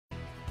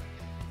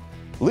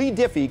Leigh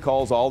Diffey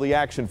calls all the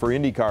action for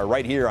IndyCar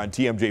right here on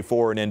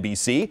TMJ4 and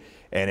NBC.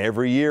 And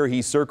every year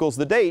he circles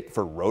the date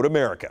for Road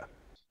America.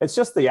 It's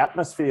just the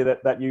atmosphere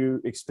that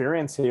you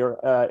experience here.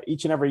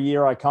 Each and every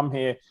year I come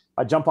here,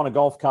 I jump on a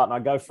golf cart and I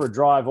go for a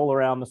drive all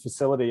around the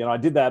facility. And I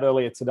did that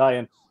earlier today.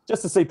 And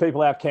just to see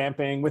people out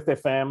camping with their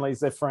families,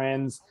 their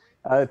friends,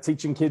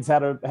 teaching kids how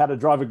to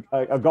drive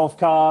a golf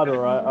cart,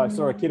 or I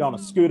saw a kid on a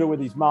scooter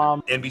with his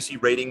mom.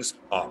 NBC ratings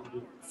up,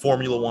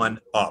 Formula One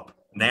up,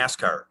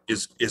 NASCAR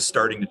is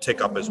starting to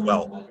tick up as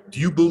well. Do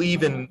you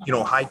believe in,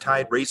 high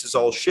tide raises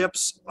all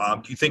ships?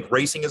 Do you think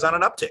racing is on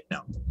an uptick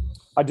now?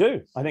 I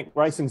do. I think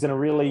racing's in a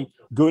really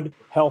good,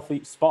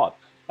 healthy spot.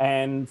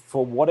 And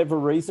for whatever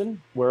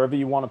reason, wherever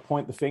you want to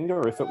point the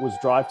finger, if it was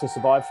Drive to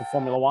Survive for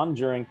Formula One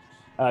during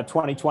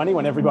 2020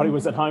 when everybody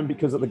was at home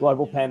because of the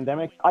global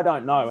pandemic, I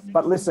don't know.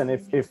 But listen,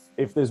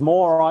 if there's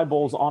more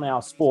eyeballs on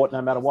our sport,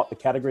 no matter what the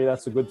category,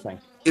 that's a good thing.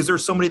 Is there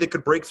somebody that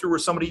could break through, or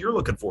somebody you're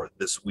looking for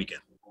this weekend?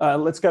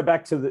 Let's go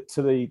back to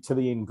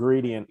the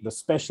ingredient, the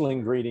special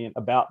ingredient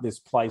about this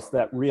place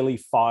that really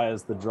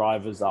fires the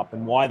drivers up,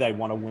 and why they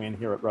want to win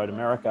here at Road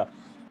America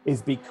is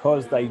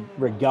because they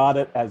regard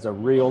it as a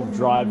real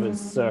driver's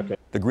circuit.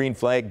 The green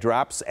flag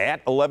drops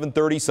at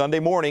 11:30 Sunday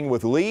morning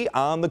with Leigh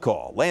on the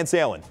call. Lance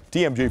Allen,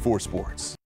 TMJ4 Sports.